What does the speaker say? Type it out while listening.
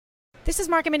This is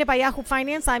Market Minute by Yahoo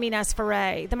Finance. I'm Ines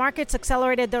Ferre. The markets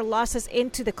accelerated their losses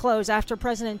into the close after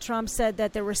President Trump said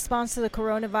that the response to the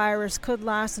coronavirus could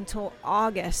last until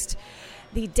August.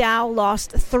 The Dow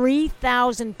lost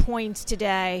 3,000 points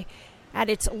today at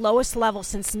its lowest level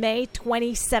since May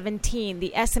 2017.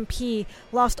 The S&P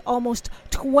lost almost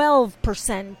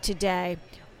 12% today.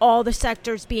 All the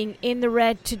sectors being in the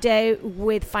red today,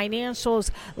 with financials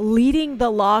leading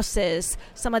the losses.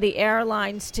 Some of the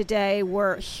airlines today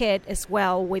were hit as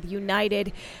well, with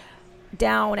United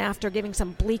down after giving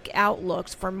some bleak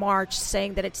outlooks for March,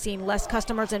 saying that it's seen less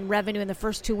customers and revenue in the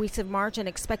first 2 weeks of March and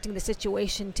expecting the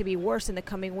situation to be worse in the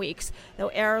coming weeks. Though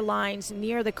airlines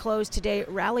near the close today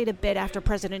rallied a bit after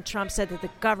President Trump said that the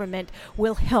government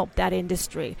will help that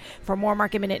industry. For more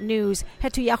Market Minute news,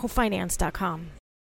 head to yahoofinance.com.